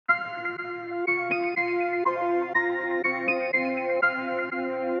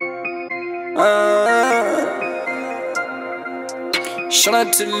Shout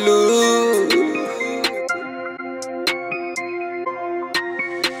out to Lu.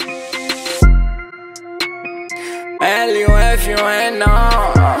 Lufuno.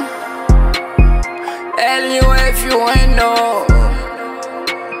 Lufuno.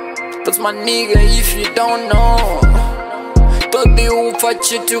 That's my nigga if you don't know. Todo Wvvy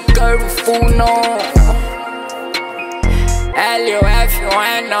to Lufuno.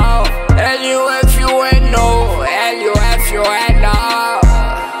 Lufuno. Lufuno.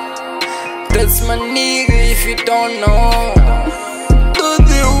 That's my nigga if you don't know.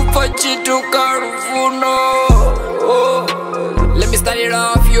 Todo Wvvy to Lufuno. Let me start it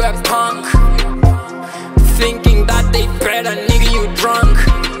off, you a punk, thinking that they better, nigga, you drunk.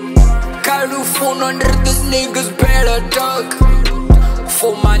 Lufuno under these niggas better duck.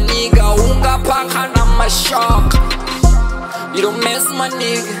 For my nigga, unga paka na my shock. You don't mess my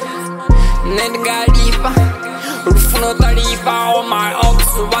nigga, nenga lifa. Lufuno tarifa, all my ox,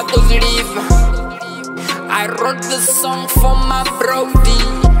 what does leave? I wrote this song for my brody.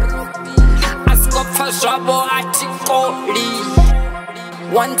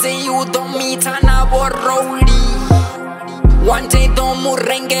 One day you don't meet another rolly. One day don't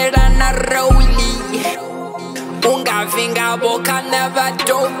murengera na rolly. Unga vinga boka never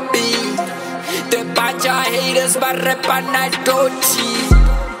dope. The bunch of haters but repa na doti.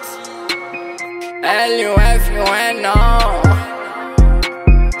 Lufuno.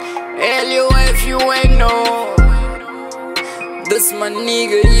 Lufuno. This my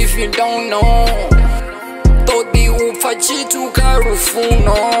nigga if you don't know. Todo Wvvy to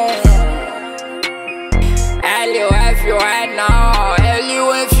Lufuno. Lufuno.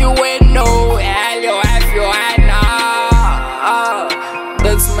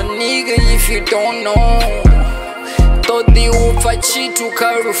 That's my nigga if you don't know. Todo Wvvy to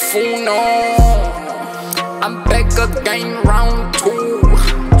Lufuno. I'm back again round 2.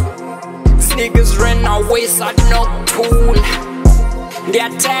 These niggas ran away, so no tool.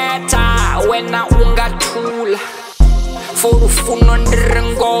 Ndiathetha wena ungathula. For Lufuno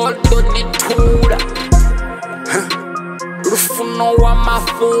ndirengodo ndithula. Lufuno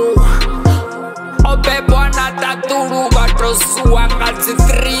wamafu obebona tatulu batosuwa ngati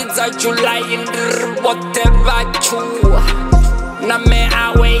 3 za July ndiribote bachuwa. Name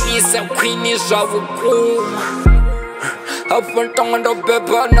awe is a queen zwa vukuma. Afontonga ndo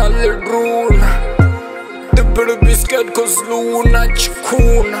beba na leruna. The better be scared cause Luna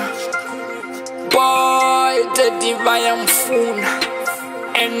chikuna. Boy, daddy vaya mfuna.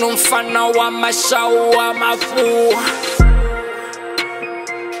 Eno mfana wa mashau wa mafu.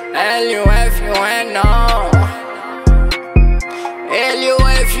 Lufuno.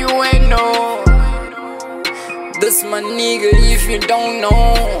 Lufuno. This my nigga if you don't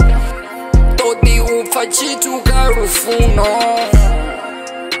know. Todo Wvvy to Lufuno.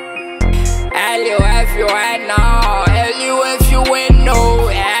 Lufuno.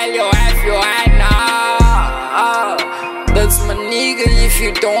 That's my nigga if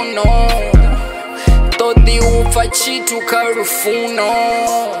you don't know. Todo Wvvy to Lufuno.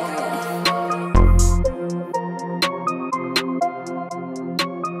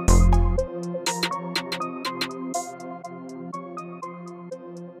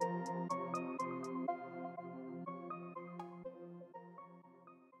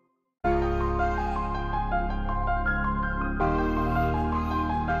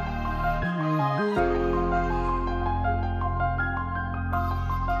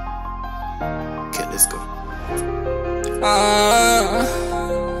 Okay, let's go.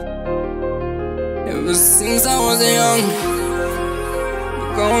 Ever since I was young,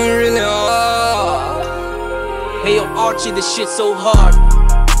 going really hard. Hey yo, Archie, this shit so hard.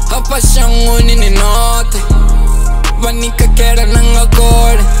 Hapa shangoni ni note. Vanika kera nanga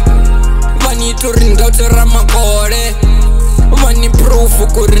kore. Vani turinda terama kore. Vani proof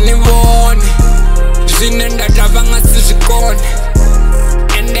kuri ni vone. Zinenda tabanga sizikone.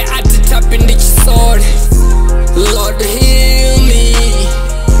 Ende ati tapindi chisore. Lord heal me.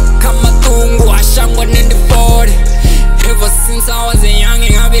 Kama tungu ashangwa nendi body. Ever since I was young,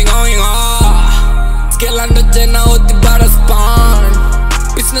 I've been going hard. Skelando jena oti bara spawn.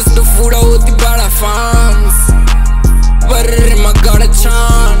 Business the food oti bara fans. Varri magara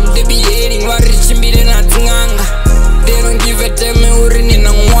chan. They be hating varri chimbire na tinganga. They don't give a damn urini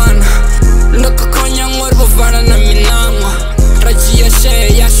na ngwana. Ndoko konya ngori bofana na minangwa. Rajia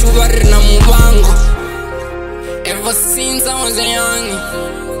she ya shuvari na mubango. Ever since I was young,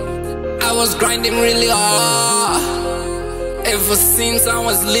 I was grinding really hard. Ever since I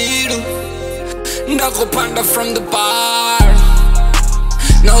was little, ndakopanda from the bar.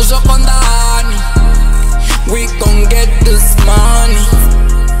 Now Jokondani, we gon' get this money.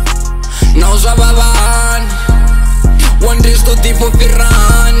 Now Jababani, one day to tipo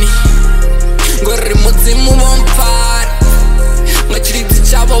pirani. Gorri muzimu bonfara, ngachiriti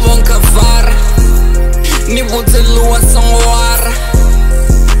chabo bonkavara. Nibutse luwa songwara,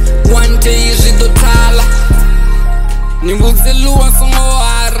 one day jidotala. Nibutse luwa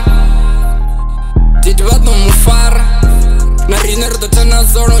songwara, did vado mufara. Nariner the turn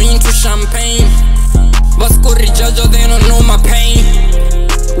zoro into champagne. Vasco Rijaja, they don't know my pain.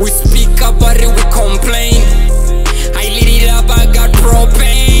 We speak up, but we complain. I lit it up, I got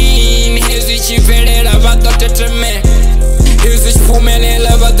propane. Here's which you fed it about the tetrame. Here's which Pumele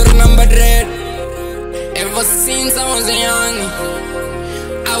about the number red. Ever since I was young,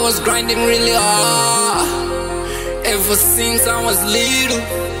 I was grinding really hard. Ever since I was little,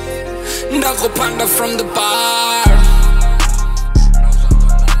 Ndako Panda from the bar.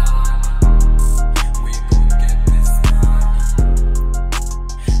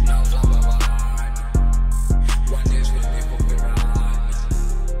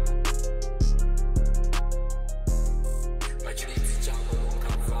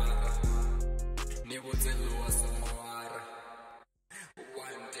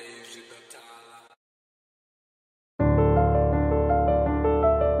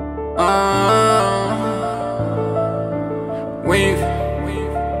 Wavy.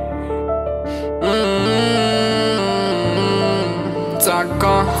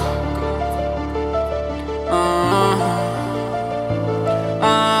 Taka.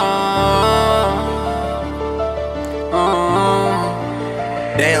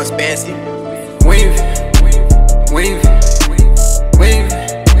 Damn, Spancy. Wavy. Wavy. Wavy.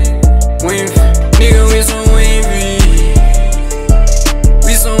 Wavy. Nigga, we so wavy.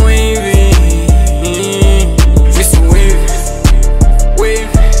 We so wavy. We so wavy. Wavy.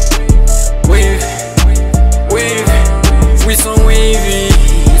 Wavy. Wavy. We so wavy.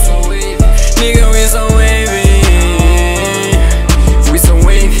 Nigga, we so wavy. We so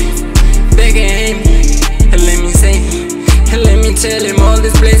wavy. They can hate me. And let me say, and let me tell him all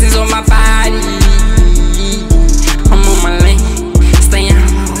these places on my body. I'm on my lane. Stay out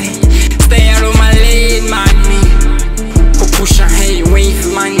of my way. Stay out of my lane, my nigga. Go push a hey wave,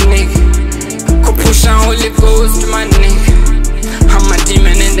 my nigga. Go push a Holy Ghost, my nigga. I'm a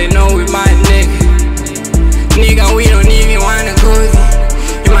demon and they know we my nigga. Nigga, we don't even wanna go there.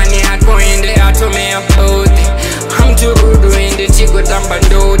 You money hard going there, I told me about it. I'm too rude in the chico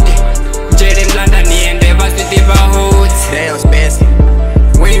tambandode. Jaden London and they was the diva hot. Damn, Spancy.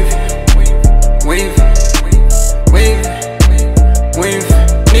 Wave, wave, wave, wave.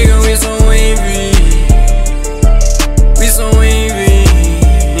 Nigga, we so wavy. We so wavy.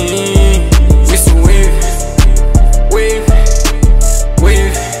 We so wavy. Wave,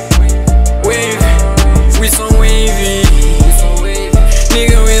 wave, wave. We so wavy.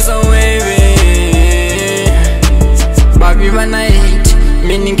 Nigga, we so wavy. Baby, when I hate,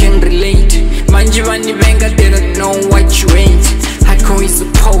 meaning can relate. Manji Vani Venga, they don't know what you ain't. Hardcore is a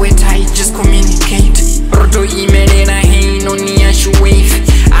poet, I just communicate. Roto email and I ain't no niash wave.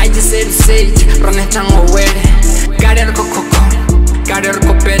 I just said it, run it on away. Got it coco, got it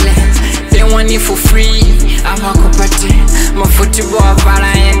copele. They want it for free. I'm a copate. My football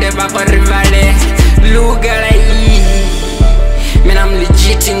vala and the baba rivale. Look at I man, I'm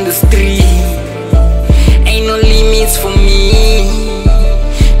legit in the street. Ain't no limits for me.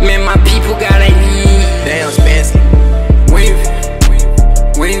 Man, my people gotta eat. Damn, Spancy. Wave,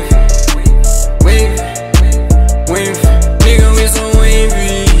 wave, wave, wave. Nigga, we so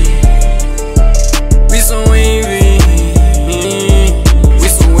wavy. We so wavy. We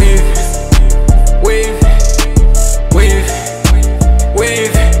so wavy. Wave, wave,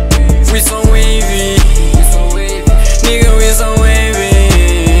 wave. We so wavy. Nigga, we so wavy.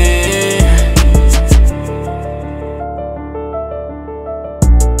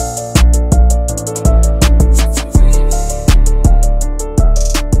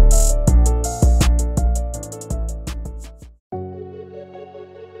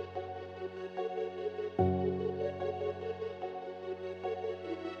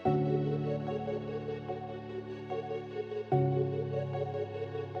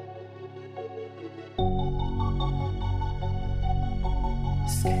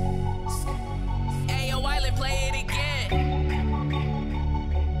 Hey, yo, Wiley, play it again.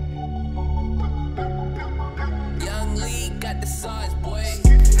 Young Lee got the sauce, boy.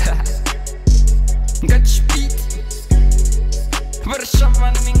 Got Chipiti.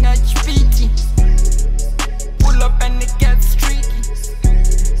 Vershaman got Chipiti. Pull up and it gets streaky.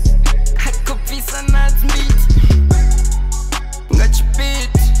 I could be some nice meat. Got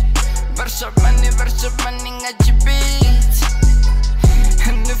Chipiti.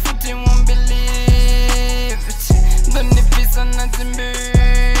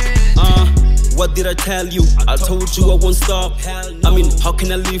 what did I tell you? I told you I won't stop. I mean, how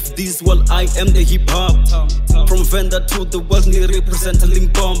can I leave this while I am the hip-hop? From Venrap to the world, we represent a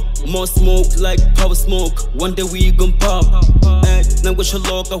limp bomb. More smoke like power smoke, one day we gon' pop. Nango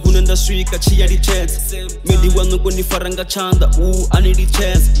shaloka, hunenda swika, chia di chance. Medi wanu goni faranga chanda, ooh, I need the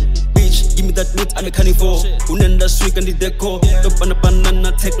chance. Bitch, give me that meat, I'm a carnivore. Hunenda swika and the deco. Dopana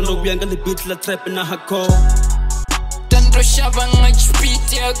banana, technology, and the beat, la trap in a hako. Dandro shabang like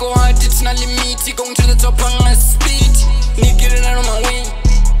Chipiti, I go hard, it's not limit. Going to the top on my speed. Need get it out of my way.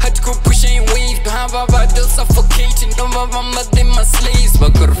 Had to go push and wave. Bahaba, they'll suffocating. Don't remember them my slaves.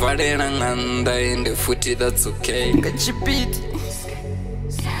 But Kurfade and Anda in the footy, that's okay. Got Chipiti.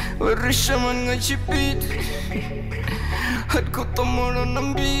 We're Rishaman, got Chipiti. Had go to more on the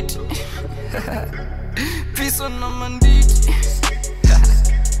beat. Peace on the mandate.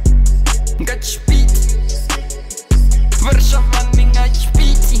 Got Chipiti. Vershaman, got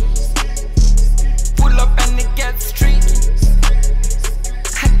Chipiti. Pull up and it gets tricky.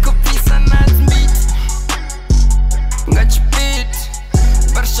 Got your beat,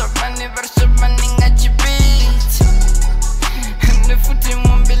 Vershavani, got your beat. And the footing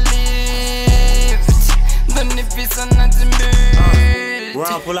won't believe it. Don't need peace on nothing beat.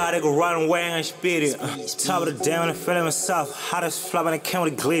 Run, pull out, they go run away and spit it. Top of the damn, and I feel myself. Hottest flop and I came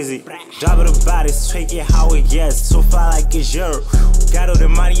with a glizzy. Drop of the body, tweak it how it gets. So fly like it's your. Got all the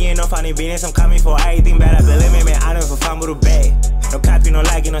money, ain't no funny business. I'm coming for everything better. Believe me, man, I don't for fun with a bag. No copy, no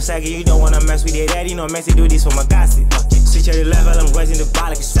lagging, no sagging. You don't wanna mess with your daddy, no messy. Do this for my gossip. Switch at the level, I'm raising the bar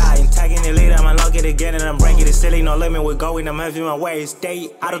like a stallion. Tagging it later, I'm unlock it again and I'm breaking it silly. No limit, we're going, I'm having my way. Stay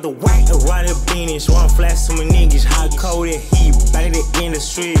out of the way. Run the beanish, one flash to my niggas. Hot cold and heat, batted it in the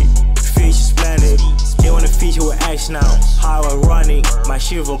street. Fish is splendid. They wanna feature with action now. How ironic, my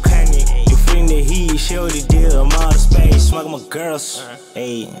shit volcanic. You feeling the heat, show the deal. I'm out of space, smoking my girls.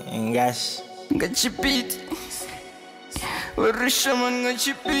 Hey, and guys. Got your beat. We're Rishaman, got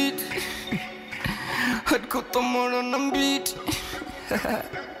your beat. Had go to more on the beat.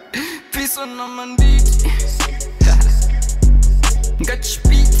 Peace on the mandate. Got your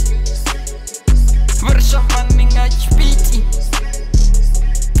beat. Vershaman, got your beat.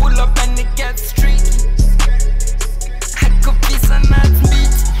 Pull up and it gets tricky. Had go peace on that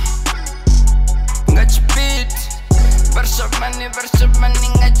beat. Got your beat. Vershaman,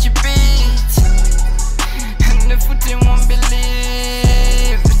 got your beat. And the footing won't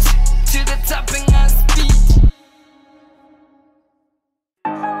believe it. To the top and I speed.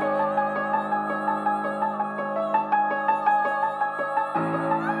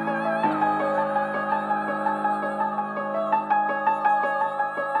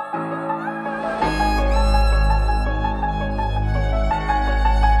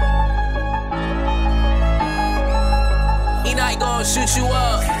 He not gonna shoot you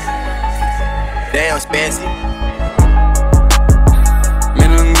up. Damn, Spancy. Man,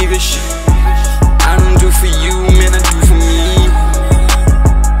 I don't give a shit. I don't do for you, man, I do for me.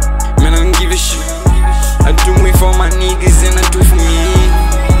 Man, I don't give a shit. I do it for my niggas and I do for me.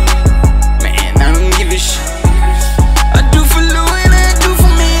 Man, I don't give a shit. I do for Lou and I do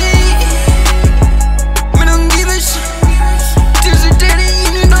for me. Man, I don't give a shit. There's a daddy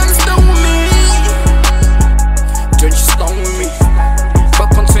and you don't stone with me. Don't you stone with me.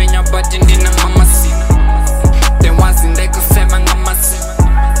 Fuck on train your body in the mama seat. Then once in there go say man I'm a seat.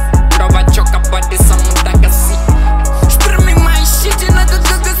 Rova choka body some mutagasi. Streaming my shit in a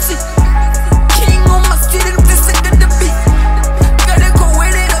gagasi. King on my city, this is the beat. Gotta go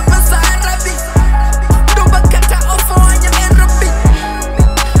with it up as a Arabic. Don't back at off on your Venrap.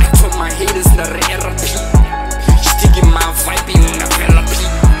 I told my haters the Venrap. Sticking my vibe in the Venrap.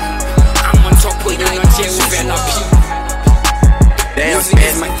 I'm on top of you, not here with Venrap. Music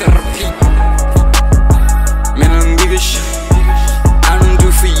is my therapy. Man, I don't give a shit. I don't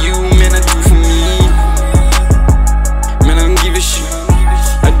do for you, man, I do for me. Man, I don't give a shit.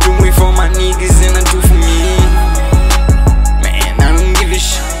 I do it for my niggas and I do for me. Man, I don't give a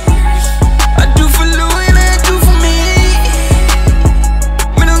shit. I do for Lou and I do for me.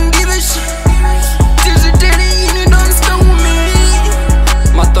 Man, I don't give a shit. There's a daddy and you don't stone with me.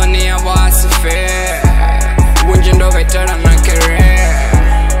 Matoni ya wasi fair. Wunjendo veteran na career.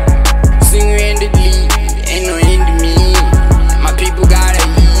 Sing endedly, ain't no end to me. My people gotta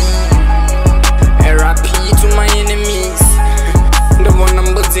eat. RIP to my enemies. The one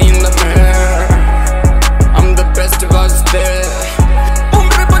numbers in the mirror. I'm the best of us there.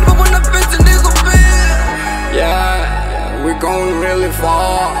 Yeah, we're going really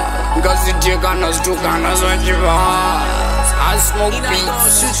far. Because the jig on us, took on us, what you are. I smoke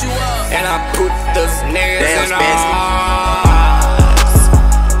beats and I put the niggas in ours.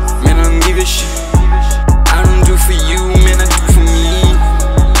 Man, I don't give a shit.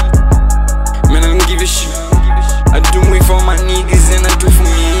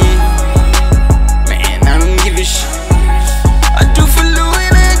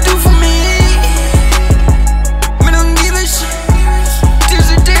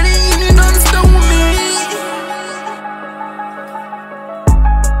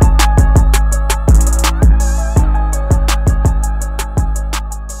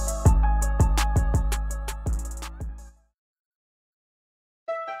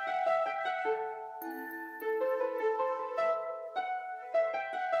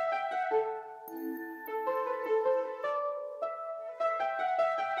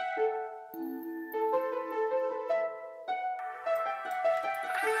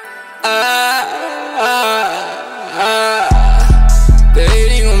 They're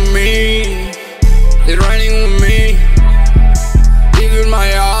hating on me, they're running with me. Even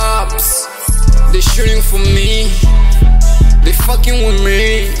my ops, they shooting for me. They fucking with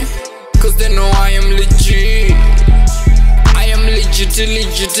me, cause they know I am legit. I am legit.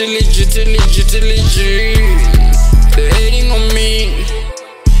 They're hating on me,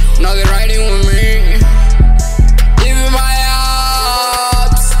 now they're riding with me. Even my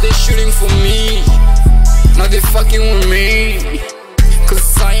ops, they shooting for me. Now they fucking with me,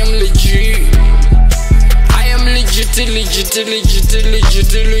 cause I am legit. I am legit.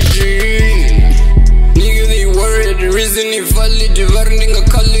 Nigga, they worried, the reason they valid, the warning a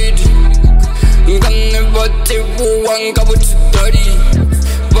khalid. Ngane bate buwanga but dirty.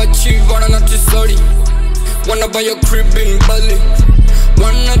 But you wanna not to sorry. Wanna buy a crib in Bali.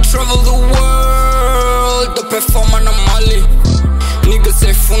 Wanna travel the world, to perform on a Mali. Nigga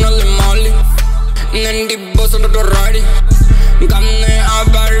say funale Mali. Nandi boss on the ride. Ngane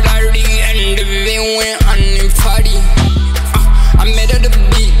abarari and they went on in party. I made it a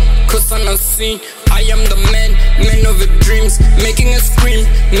beat, cause I'm not seen. I am the man of the dreams. Making a scream,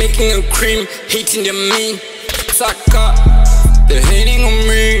 making a cream. Hating the mean, Saka. They're hating on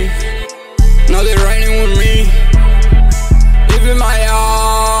me, now they're riding with me. Even my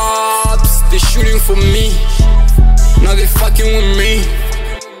ops, they shooting for me. Now they fucking with me.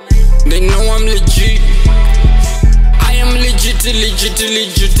 They know I'm legit. I am legit.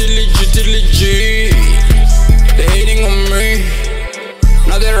 They're hating on me,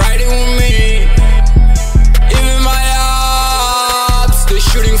 now they're riding with me. Even my ops, they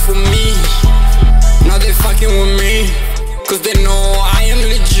shooting for me. Now they fucking with me, cause they know I am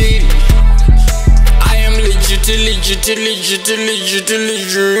legit. I am legit.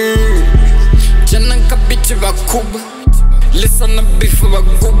 Jana kabiti bakuba, listen na bifu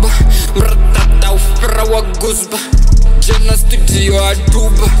baguba. Mratata ufra wa guzba, Jana studio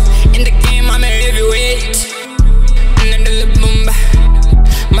aduba. In the game I'm a heavyweight. Bumba,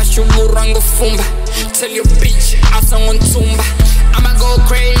 mashuburango fumba. Tell your bitch I song on tumba. I'ma go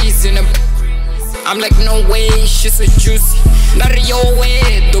crazy. I'm like no way, she's so juicy. Not your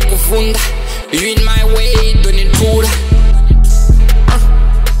way, do kufunda. You in my way, don't intrude.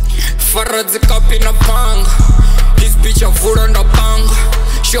 Faradzi kapi na panga. This bitch a food on the panga.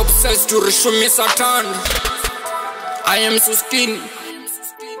 She obsessed to show me Satan. I am so skinny,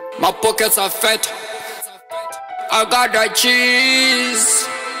 my pockets are fat. I got the cheese,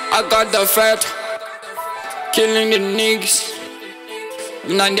 I got the fat. Killing the niggas,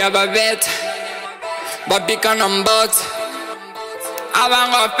 Nandia Babette, Babika Nambat,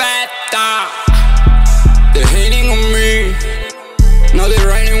 Avanga Feta. They're hating on me, now they're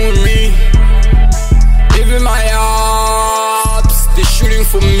riding with me. Even my ops, they shooting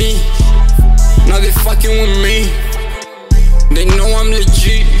for me. Now they fucking with me. They know I'm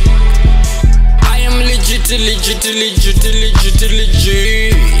legit. I am legit.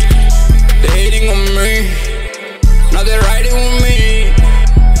 They're hating on me, now they're riding with me.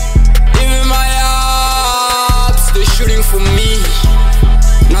 Even my ops, they shooting for me.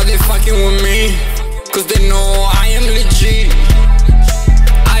 Now they fucking with me, cause they know I am legit.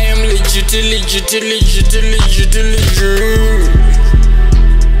 I am legit.